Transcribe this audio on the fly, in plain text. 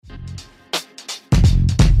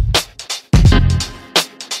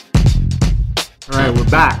right, we're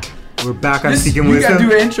back. We're back on Seeking You Wisdom. gotta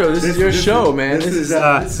do an intro. This is your show, man.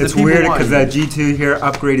 It's weird because G2 here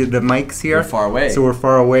upgraded the mics here. We're far away. So we're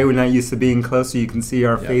far away. We're not used to being close so you can see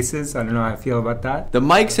our faces. I don't know how I feel about that. The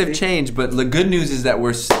mics have changed, but the good news is that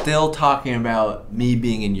we're still talking about me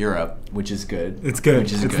being in Europe, which is good. It's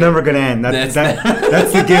good. It's never going to end. That's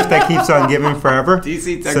the gift that keeps on giving forever.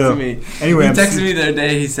 DC texted me. Anyway, he texted me the other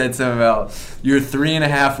day. He said something about your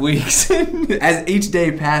 3.5 weeks. As each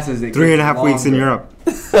day passes, it 3.5 weeks in Europe.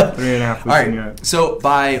 3.5 weeks in Europe. So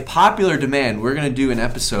by popular demand, we're going to do an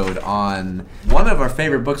episode on one of our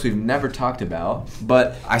favorite books we've never talked about.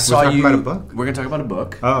 But I saw you. We're talking about a book? We're going to talk about a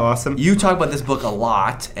book. Oh, awesome. You talk about this book a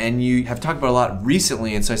lot, and you have talked about it a lot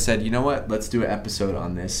recently. And so I said, you know what? Let's do an episode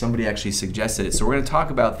on this. Somebody actually suggested it. So we're going to talk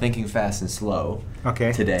about Thinking Fast and Slow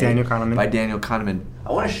today. Daniel Kahneman. By Daniel Kahneman.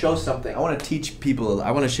 I want to show something. I want to teach people. I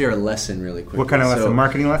want to share a lesson really quick. What kind of lesson?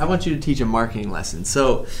 Marketing lesson? I want you to teach a marketing lesson.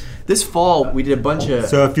 So this fall, we did a bunch of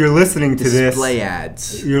So if you're listening to this, display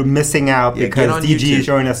ads. You're missing out because DG YouTube. is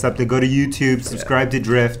showing us up to go to YouTube, subscribe to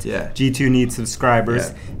Drift. G2 needs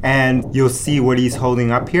subscribers. And you'll see what he's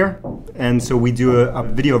holding up here. And so we do a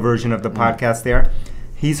video version of the podcast there.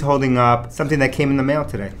 He's holding up something that came in the mail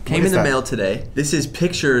today. Came in the mail today. This is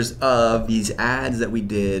pictures of these ads that we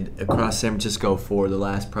did across San Francisco for the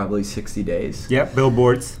last probably 60 days. Yep,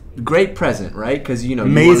 billboards. Great present, right? Because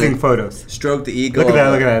amazing photos. Stroke the ego. Look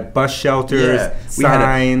at that. Bus shelters,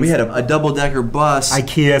 signs. We had a double-decker bus.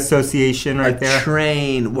 IKEA association right there. A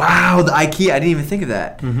train. Wow, the IKEA. I didn't even think of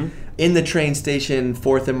that. Mm-hmm. In the train station,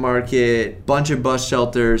 4th and Market, bunch of bus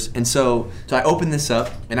shelters. And so I opened this up,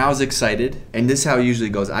 and I was excited. And this is how it usually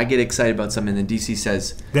goes. I get excited about something, and then DC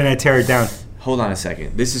says... Then I tear it down. Hold on a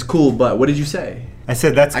second. This is cool, but what did you say? I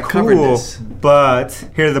said, that's cool, but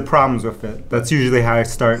here are the problems with it. That's usually how I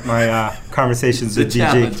start my conversations with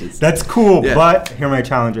GG. That's cool, but here are my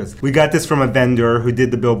challenges. We got this from a vendor who did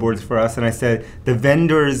the billboards for us, and I said, the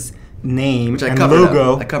vendor's name and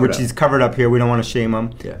logo, which he's covered up here, we don't want to shame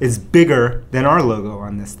him, is bigger than our logo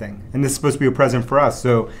on this thing. And this is supposed to be a present for us.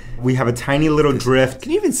 So we have a tiny little drift.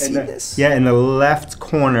 Can you even see this? Yeah, in the left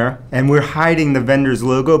corner. And we're hiding the vendor's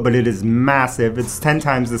logo, but it is massive. It's 10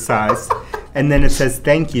 times the size. And then it says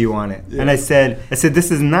thank you on it. And I said, this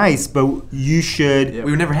is nice, but you should... we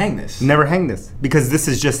would never hang this. Never hang this. Because this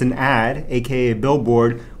is just an ad, aka a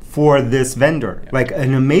billboard, for this vendor. Like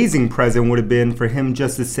an amazing present would have been for him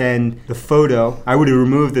just to send the photo. I would have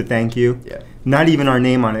removed the thank you. Not even our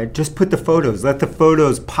name on it. Just put the photos. Let the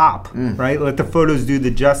photos pop, right? Let the photos do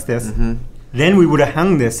the justice. Then we would have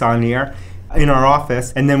hung this on here in our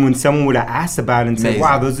office. And then when someone would have asked about it and said,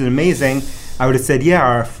 wow, those are amazing, I would have said, yeah,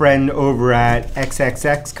 our friend over at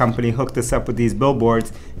XXX company hooked us up with these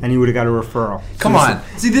billboards, and he would have got a referral. Come on.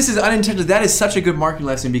 See, this is unintentional. That is such a good marketing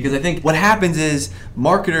lesson, because I think what happens is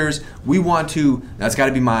marketers, we want to, that's got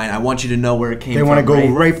to be mine. I want you to know where it came from. They want to go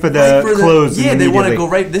right for the close. Yeah, they want to go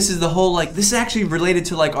right. This is the whole, this is actually related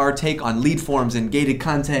to our take on lead forms and gated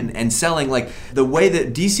content and selling. The way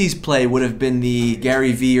that DC's play would have been the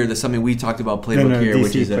Gary V or the something we talked about playbook here,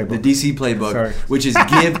 which is the DC playbook, which is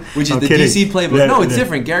which is the DC playbook. No, it's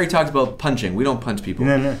different. Gary talks about punching. We don't punch people.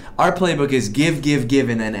 No. Our playbook is give,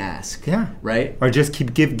 and then ask. Yeah. Right? Or just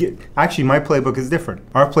keep give. Actually, my playbook is different.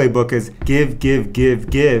 Our playbook is give,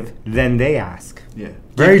 then they ask. Yeah.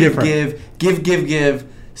 Very different. Give.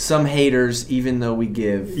 Some haters, even though we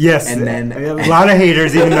give. Yes. And then a lot of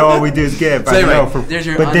haters, even though all we do is give. So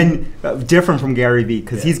then different from Gary Vee,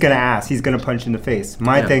 because he's going to ask. He's going to punch in the face.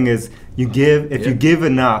 My thing is, you give. If you give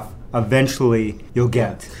enough, eventually you'll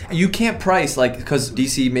get. You can't price, because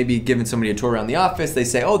DC may be giving somebody a tour around the office, they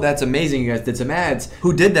say, oh, that's amazing, you guys did some ads.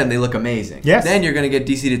 Who did them? They look amazing. Yes. Then you're going to get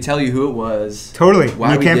DC to tell you who it was. Totally.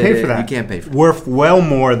 Why you can't pay for that. You can't pay for that. Worth well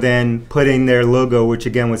more than putting their logo, which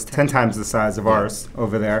again was 10 times the size of ours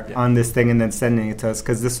over there, on this thing and then sending it to us,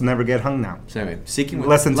 because this will never get hung now. So anyway, seeking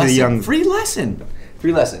lesson to the young. Free lesson.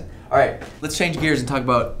 All right, let's change gears and talk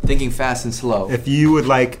about thinking fast and slow. If you would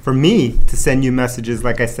like for me to send you messages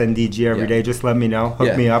like I send DG every day, just let me know.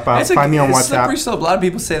 Hook me up. Find me on WhatsApp. Slippery slope. A lot of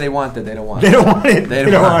people say they want that. They don't want it. They don't want it. They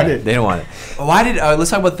don't want it. They don't want it. Why did?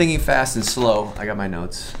 Let's talk about thinking fast and slow. I got my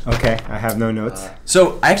notes. Okay, I have no notes.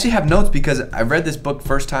 So I actually have notes because I read this book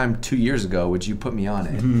first time 2 years ago, which you put me on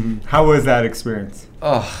it. Mm-hmm. How was that experience?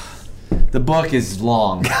 Oh, the book is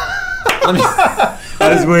long.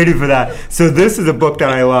 I was waiting for that. So this is a book that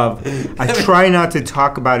I love. I try not to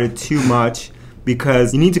talk about it too much,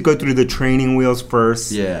 because you need to go through the training wheels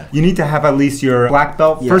first. Yeah. You need to have at least your black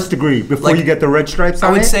belt first degree before you get the red stripes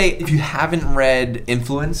on it. I would say if you haven't read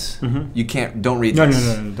Influence, you don't read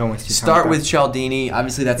this. No, don't waste your time. Start with Cialdini.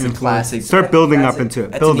 Obviously, that's a classic. Start building up into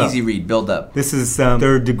it. That's an easy read. Build up. This is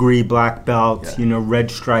third degree black belt,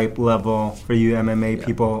 red stripe level for you MMA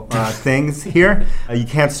people things here. You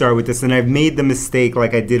can't start with this. And I've made the mistake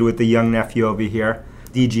like I did with the young nephew over here,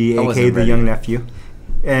 DG, aka the young nephew,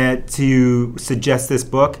 to suggest this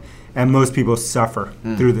book. And most people suffer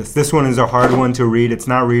through this. This one is a hard one to read. It's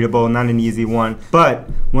not readable, not an easy one. But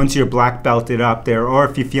once you're black belted up there, or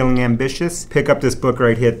if you're feeling ambitious, pick up this book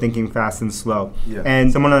right here, Thinking Fast and Slow. Yeah. And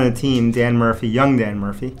someone on the team, Dan Murphy, young Dan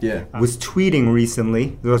Murphy, was tweeting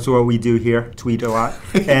recently. That's what we do here, tweet a lot.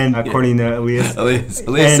 And according to Elias. Elias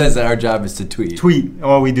says that our job is to tweet. Tweet.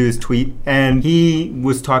 All we do is tweet. And he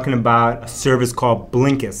was talking about a service called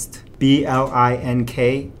Blinkist.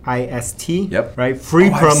 Blinkist. Yep. Right? Free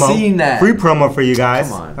promo. I've seen that. Free promo for you guys.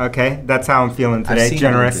 Come on. Okay? That's how I'm feeling today. I've seen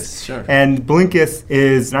Generous. Blinkist, sure. And Blinkist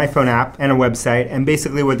is an iPhone app and a website. And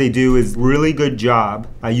basically what they do is really good job.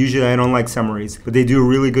 Usually I don't like summaries, but they do a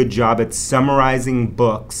really good job at summarizing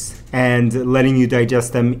books and letting you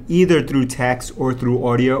digest them either through text or through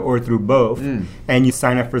audio or through both. And you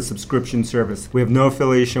sign up for a subscription service. We have no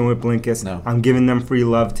affiliation with Blinkist. No. I'm giving them free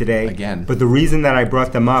love today. Again. But the reason that I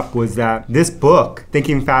brought them up was that this book,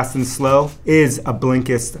 Thinking Fast and Slow, is a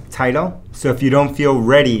Blinkist title. So if you don't feel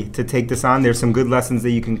ready to take this on, there's some good lessons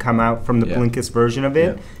that you can come out from the Blinkist version of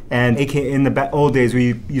it. And in the old days,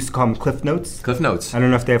 we used to call them Cliff Notes. Cliff Notes. I don't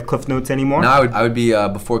know if they have Cliff Notes anymore. No, I would be,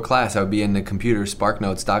 before class, I would be in the computer,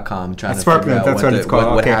 sparknotes.com, trying to figure out that's what it's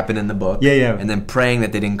called. what happened in the book. Yeah. And then praying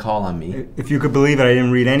that they didn't call on me. If you could believe it, I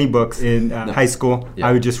didn't read any books in high school.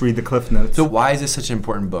 I would just read the Cliff Notes. So why is this such an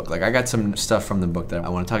important book? Like, I got some stuff from the book that I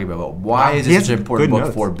want to talk about. But why is it such an important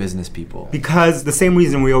book for business people? Because the same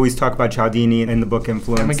reason we always talk about Cialdini in the book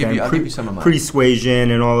Influence, I'll give you some of mine.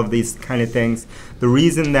 Persuasion and all of these kind of things. The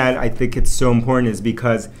reason that I think it's so important is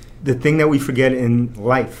because the thing that we forget in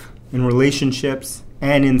life, in relationships,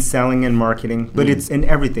 and in selling and marketing, but it's in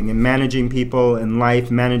everything, in managing people, in life,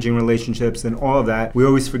 managing relationships, and all of that. We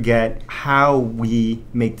always forget how we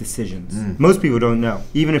make decisions. Most people don't know.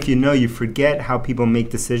 Even if you know, you forget how people make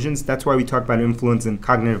decisions. That's why we talk about influence and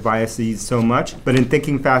cognitive biases so much. But in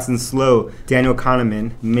Thinking Fast and Slow, Daniel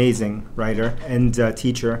Kahneman, amazing writer and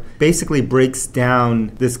teacher, basically breaks down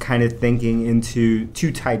this kind of thinking into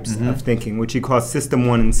two types of thinking, which he calls System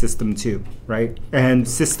 1 and System 2, right? And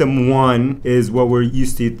System 1 is what we're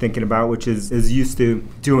used to thinking about, which is used to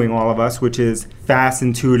doing all of us, which is fast,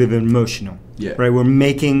 intuitive, and emotional. Yeah. Right? We're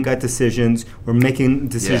making gut decisions. We're making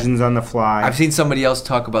decisions on the fly. I've seen somebody else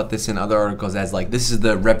talk about this in other articles as like, this is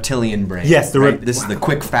the reptilian brain. Yes, this is the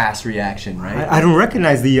quick, fast reaction, right? I don't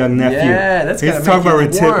recognize the young nephew. Yeah, that's He's talking about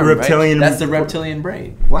reptilian. Right? That's the reptilian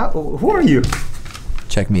brain. Wow, who are you?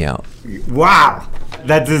 Check me out. Wow.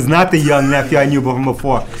 That is not the young nephew I knew from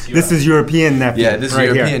before. This is European nephew. Yeah, this is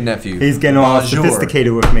European nephew. He's getting all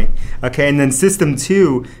sophisticated with me. Okay, and then System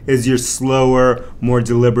 2 is your slower, more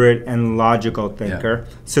deliberate, and logical thinker.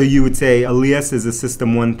 Yeah. So you would say Elias is a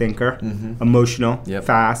System 1 thinker, emotional,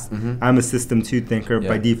 fast. I'm a System 2 thinker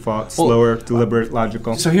by default, slower, deliberate,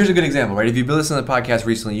 logical. So here's a good example, right? If you've been listening to the podcast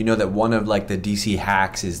recently, you know that one of like the DC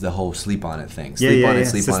hacks is the whole sleep on it thing. Sleep on it,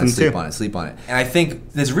 sleep on it, sleep on it, sleep on it. And I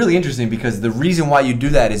think that's really interesting because the reason why you do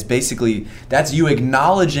that is basically that's you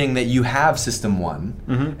acknowledging that you have System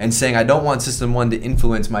 1 and saying, I don't want System 1 to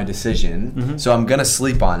influence my decision, so I'm going to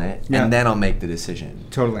sleep on it and then I'll make the decision.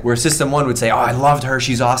 Totally. Where System 1 would say, oh, I loved her,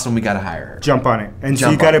 she's awesome, we got to hire her. Jump on it. And so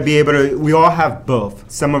you got to be able to, we all have both.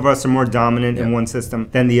 Some of us are more dominant in one system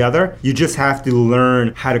than the other. You just have to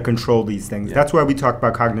learn how to control these things. That's why we talk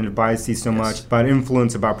about cognitive biases so much, about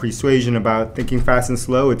influence, about persuasion, about thinking fast and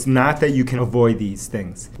slow. It's not that you can avoid these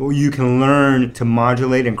things. Well, you can learn to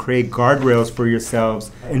modulate and create guardrails for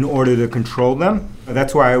yourselves in order to control them.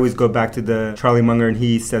 That's why I always go back to the Charlie Munger, and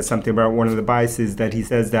he says something about one of the biases that he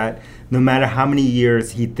says that no matter how many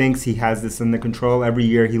years he thinks he has this under control, every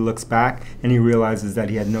year he looks back and he realizes that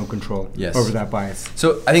he had no control over that bias.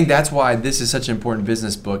 So I think that's why this is such an important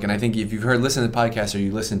business book. And I think if you've listened to the podcast or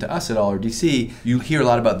you listen to us at all or DC, you hear a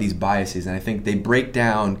lot about these biases. And I think they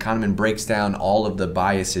Kahneman breaks down all of the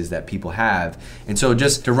biases that people have. And so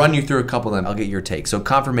just to run you through a couple of them, I'll get your take. So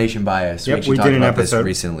confirmation bias, we talked about this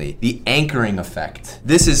recently. The anchoring effect.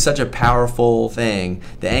 This is such a powerful thing,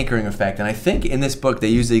 the anchoring effect. And I think in this book they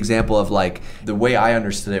use the example of like, the way I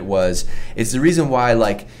understood it was, it's the reason why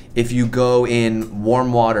like if you go in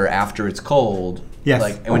warm water after it's cold, Yes.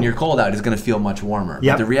 Like when you're cold out, it's going to feel much warmer.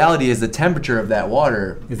 Yep. But the reality is the temperature of that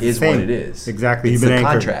water is what it is. Exactly. It's You've been the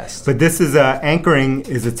anchored. contrast. But this is anchoring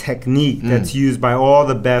is a technique that's used by all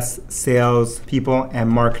the best sales people and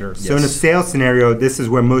marketers. Yes. So in a sales scenario, this is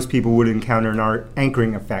where most people would encounter an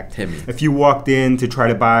anchoring effect. Hit me. If you walked in to try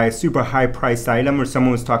to buy a super high priced item, or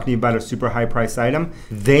someone was talking to you about a super high priced item,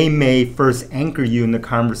 they may first anchor you in the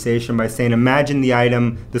conversation by saying, imagine the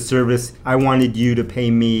item, the service, I wanted you to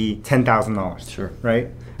pay me $10,000. Sure. Right?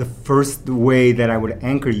 The first way that I would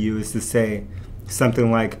anchor you is to say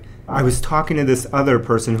something like, I was talking to this other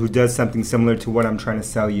person who does something similar to what I'm trying to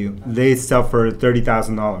sell you. They sell for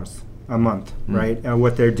 $30,000 a month, right?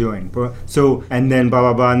 What they're doing. So, and then blah,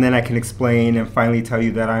 blah, blah, and then I can explain and finally tell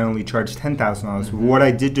you that I only charge $10,000. What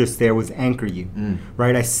I did just there was anchor you,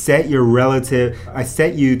 right? I set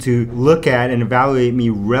you to look at and evaluate me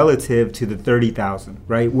relative to the 30,000,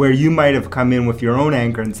 right? Where you might have come in with your own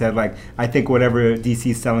anchor and said, like, I think whatever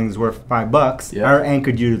DC's selling is worth $5. Yep. I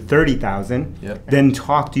anchored you to 30,000, then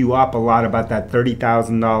talked you up a lot about that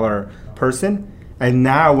 $30,000 person. And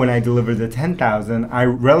now when I deliver the 10,000,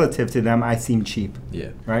 relative to them, I seem cheap. Yeah.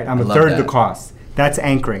 Right? I'm a third the cost. That's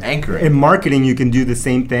anchoring. In marketing, you can do the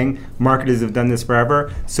same thing. Marketers have done this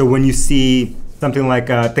forever. So when you see something like,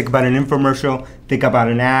 think about an infomercial, think about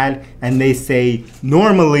an ad, and they say,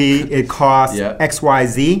 normally it costs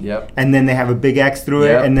XYZ, and then they have a big X through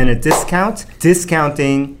it, and then a discount.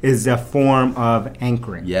 Discounting is a form of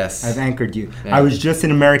anchoring. Yes. I've anchored you. I was just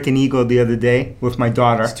in American Eagle the other day with my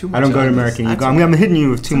daughter. I don't go to American Eagle. I'm hitting you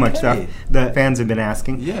with too much stuff. The fans have been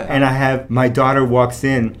asking. And I have, my daughter walks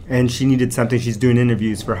in, and she needed something. She's doing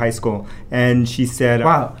interviews for high school. And she said,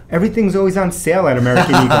 wow, everything's always on sale at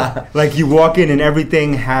American Eagle. Like you walk in and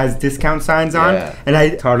everything has discount signs on. And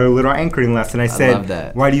I taught her a little anchoring lesson. I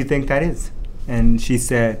said, why do you think that is? And she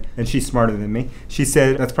said, and she's smarter than me, she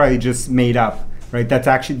said, that's probably just made up, right? That's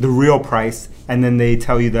actually the real price. And then they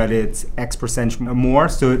tell you that it's X% more.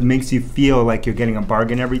 So it makes you feel like you're getting a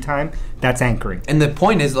bargain every time. That's anchoring. And the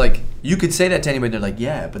point is, like, you could say that to anybody, they're like,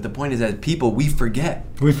 yeah, but the point is that people, we forget.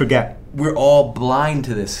 We're all blind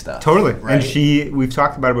to this stuff. Totally. Right? And we've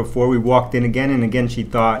talked about it before. We walked in again and again, she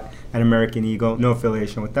thought at American Eagle, no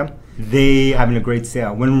affiliation with them, they having a great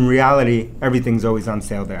sale. When in reality, everything's always on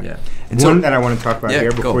sale there. Yeah. And one that I want to talk about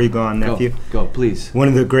here before you go on, nephew. Go, please. One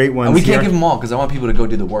of the great ones. And we can't give them all because I want people to go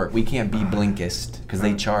do the work. We can't be Blinkist because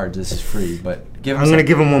they charge. This is free, but give them. I'm going to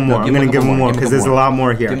give them one more. I'm going to give them more because there's a lot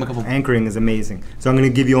more here. Give them a couple. Anchoring is amazing. So I'm going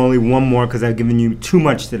to give you only one more because I've given you too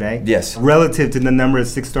much today. Yes. Relative to the number of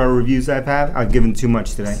 6-star reviews I've had, I've given too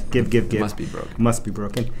much today. Give. Must be broken. Must be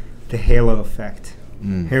broken. The halo effect.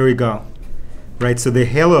 Here we go. Right, so the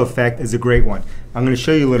halo effect is a great one. I'm going to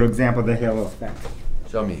show you a little example of the halo effect.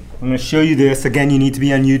 Show me. I'm going to show you this. Again, you need to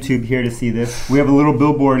be on YouTube here to see this. We have a little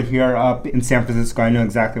billboard here up in San Francisco. I know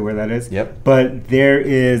exactly where that is. Yep. But there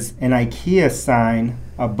is an IKEA sign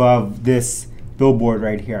above this billboard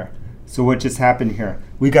right here. So what just happened here?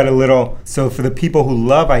 We got a little, so for the people who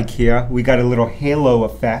love IKEA, we got a little halo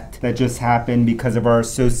effect that just happened because of our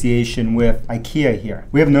association with IKEA here.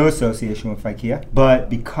 We have no association with IKEA,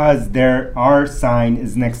 but because our sign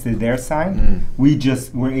is next to their sign, we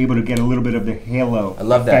just were able to get a little bit of the halo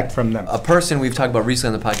effect from them. A person we've talked about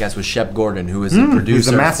recently on the podcast was Shep Gordon, who is the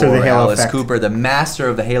producer for Alice Cooper, the master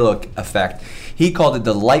of the halo effect. He called it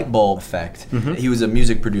the light bulb effect. He was a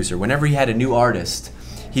music producer. Whenever he had a new artist,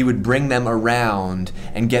 he would bring them around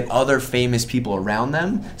and get other famous people around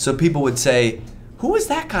them. So people would say, who is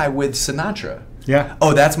that guy with Sinatra? Yeah.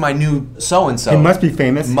 Oh, that's my new so-and-so. He must be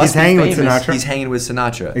famous. He's hanging with Sinatra. He's hanging with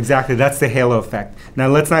Sinatra. Exactly. That's the halo effect. Now,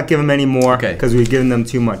 let's not give him any more because we've given them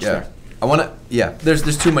too much there. I want to,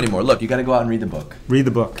 there's too many more. Look, you got to go out and read the book. Read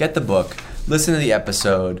the book. Get the book. Listen to the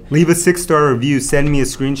episode. Leave a 6-star review. Send me a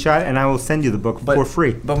screenshot, and I will send you the book for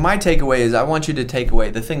free. But my takeaway is I want you to take away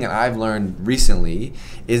the thing that I've learned recently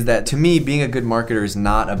is that to me, being a good marketer is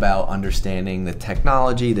not about understanding the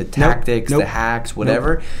technology, the tactics, the hacks,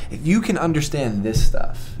 whatever. If you can understand this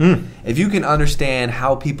stuff, if you can understand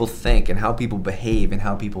how people think and how people behave and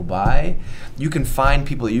how people buy, you can find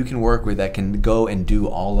people that you can work with that can go and do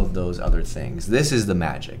all of those other things. This is the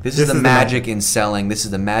magic. This is the magic in selling. This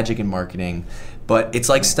is the magic in marketing. But it's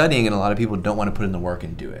like studying, and a lot of people don't want to put in the work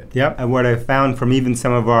and do it. Yep. And what I've found from even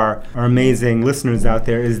some of our amazing listeners out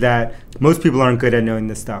there is that most people aren't good at knowing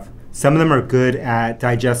this stuff. Some of them are good at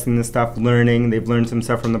digesting this stuff, learning. They've learned some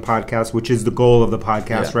stuff from the podcast, which is the goal of the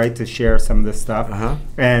podcast, right? To share some of this stuff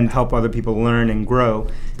and help other people learn and grow.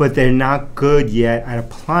 But they're not good yet at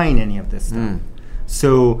applying any of this stuff.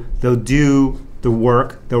 So they'll do the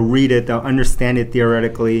work, they'll read it, they'll understand it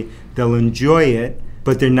theoretically, they'll enjoy it,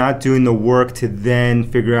 but they're not doing the work to then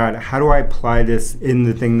figure out, how do I apply this in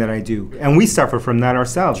the thing that I do? And we suffer from that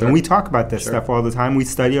ourselves. Sure. And we talk about this stuff all the time. We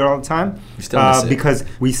study it all the time. We still miss it. Because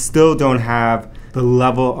we still don't have the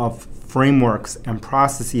level of frameworks and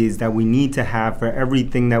processes that we need to have for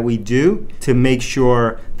everything that we do to make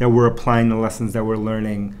sure that we're applying the lessons that we're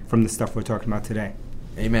learning from the stuff we're talking about today.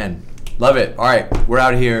 Amen. Love it. All right, we're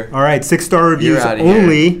out of here. All right, 6-star reviews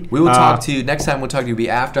only. We will talk to you, next time we'll talk to you be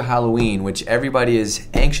after Halloween, which everybody is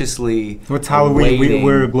anxiously What's Halloween?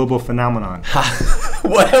 We're a global phenomenon.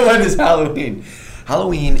 What is Halloween?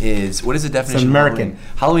 Halloween is, what is the definition? It's American.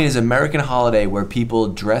 Halloween is an American holiday where people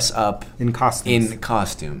dress up in costumes.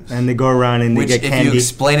 And they go around and they get candy. If you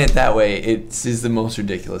explain it that way, it is the most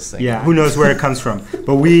ridiculous thing. Yeah, who knows where it comes from.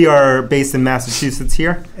 But we are based in Massachusetts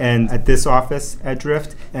here, and at this office at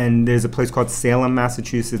Drift, and there's a place called Salem,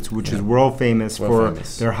 Massachusetts, which is world famous for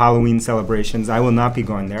their Halloween celebrations. I will not be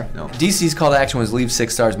going there. No. DC's call to action was leave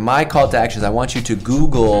 6 stars. My call to action is I want you to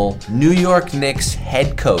Google New York Knicks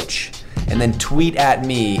head coach and then tweet at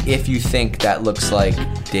me if you think that looks like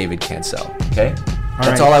David Cancel. Okay?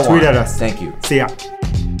 That's all I want. Tweet at us. Thank you. See ya.